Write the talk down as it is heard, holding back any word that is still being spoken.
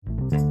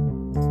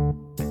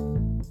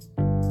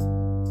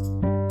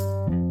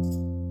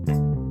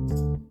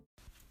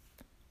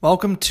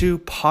Welcome to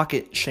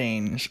Pocket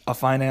Change, a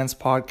finance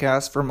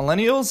podcast for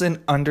millennials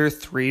in under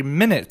 3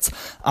 minutes.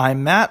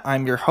 I'm Matt,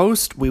 I'm your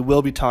host. We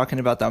will be talking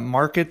about the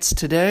markets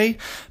today,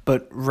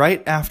 but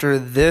right after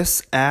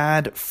this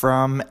ad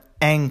from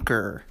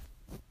Anchor.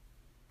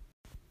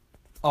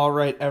 All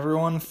right,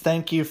 everyone,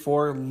 thank you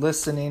for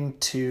listening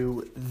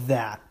to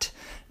that.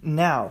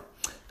 Now,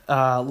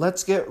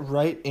 let's get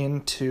right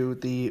into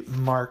the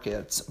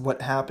markets.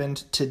 What happened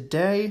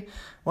today?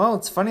 Well,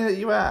 it's funny that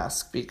you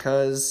ask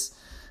because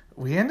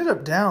we ended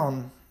up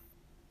down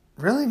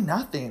really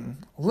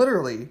nothing.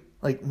 Literally,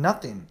 like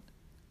nothing.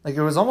 Like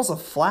it was almost a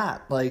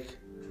flat. Like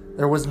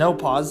there was no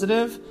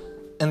positive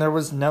and there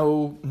was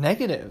no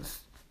negative.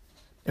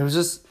 It was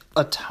just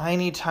a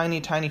tiny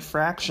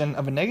fraction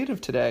of a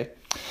negative today.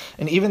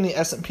 And even the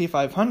S&P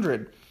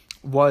 500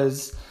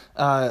 was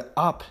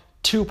up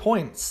 2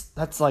 points.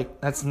 That's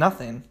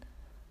nothing.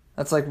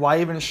 That's like,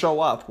 why even show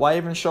up? Why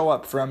even show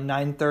up from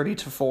 9:30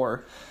 to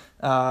 4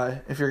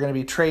 if you're going to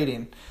be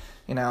trading?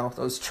 You know,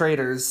 those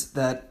traders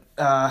that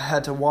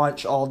had to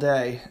watch all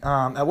day.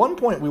 At one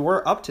point, we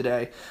were up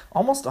today,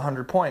 almost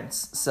 100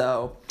 points.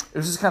 So it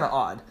was just kind of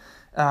odd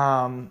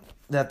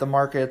that the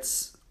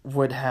markets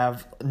would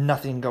have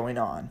nothing going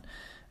on.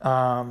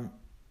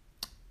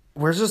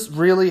 We're just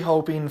really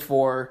hoping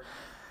for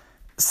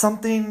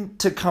something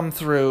to come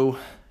through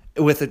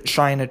with a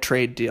China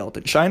trade deal.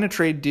 The China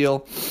trade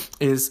deal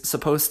is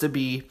supposed to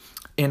be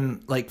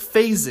in like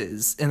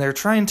phases, and they're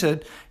trying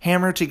to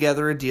hammer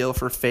together a deal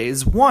for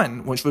phase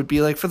 1, which would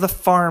be like for the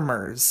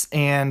farmers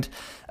and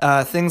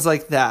things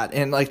like that,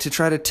 and like to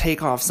try to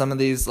take off some of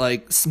these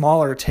like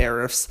smaller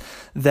tariffs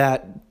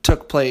that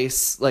took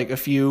place like a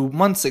few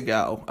months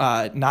ago,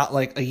 not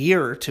like a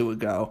year or two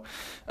ago.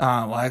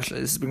 Well,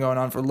 actually, this has been going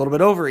on for a little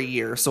bit over a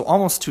year, so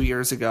almost 2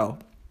 years ago.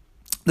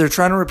 They're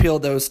trying to repeal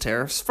those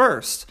tariffs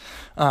first.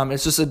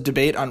 It's just a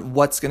debate on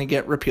what's going to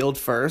get repealed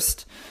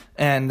first.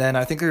 And then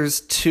I think there's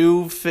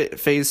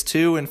phase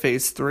 2 and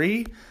phase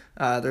 3.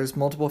 There's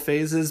multiple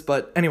phases.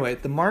 But anyway,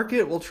 the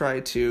market will try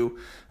to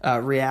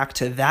react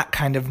to that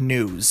kind of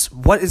news.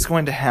 What is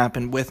going to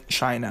happen with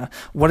China?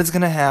 What is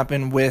going to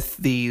happen with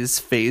these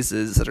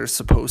phases that are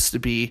supposed to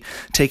be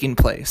taking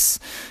place?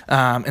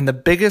 And the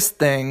biggest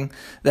thing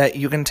that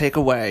you can take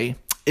away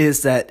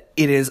is that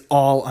it is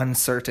all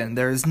uncertain.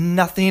 There is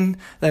nothing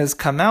that has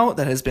come out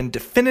that has been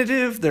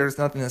definitive. There's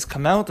nothing that's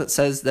come out that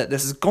says that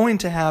this is going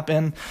to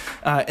happen.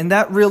 And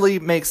that really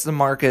makes the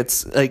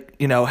markets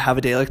have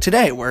a day like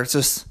today where it's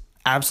just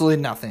absolutely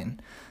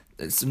nothing.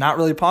 It's not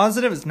really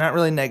positive. It's not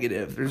really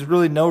negative. There's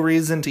really no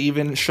reason to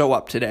even show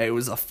up today. It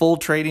was a full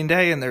trading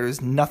day and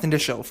there's nothing to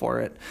show for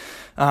it.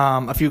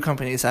 A few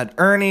companies had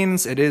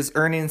earnings. It is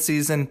earnings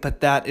season,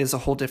 but that is a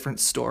whole different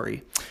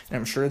story. And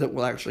I'm sure that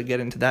we'll actually get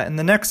into that in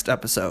the next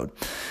episode.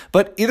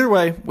 But either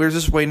way, we're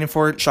just waiting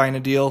for a China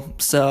deal.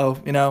 So,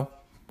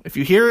 if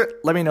you hear it,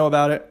 let me know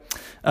about it.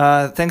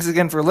 Thanks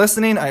again for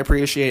listening. I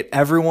appreciate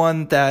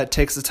everyone that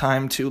takes the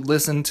time to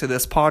listen to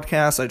this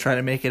podcast. I try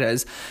to make it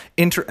as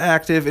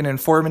interactive and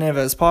informative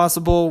as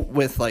possible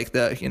with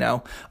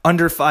the,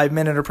 under 5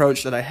 minute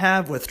approach that I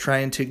have with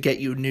trying to get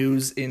you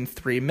news in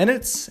 3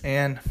 minutes.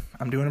 And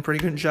I'm doing a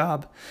pretty good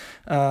job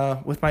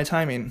with my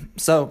timing.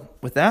 So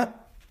with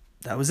that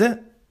was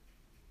it.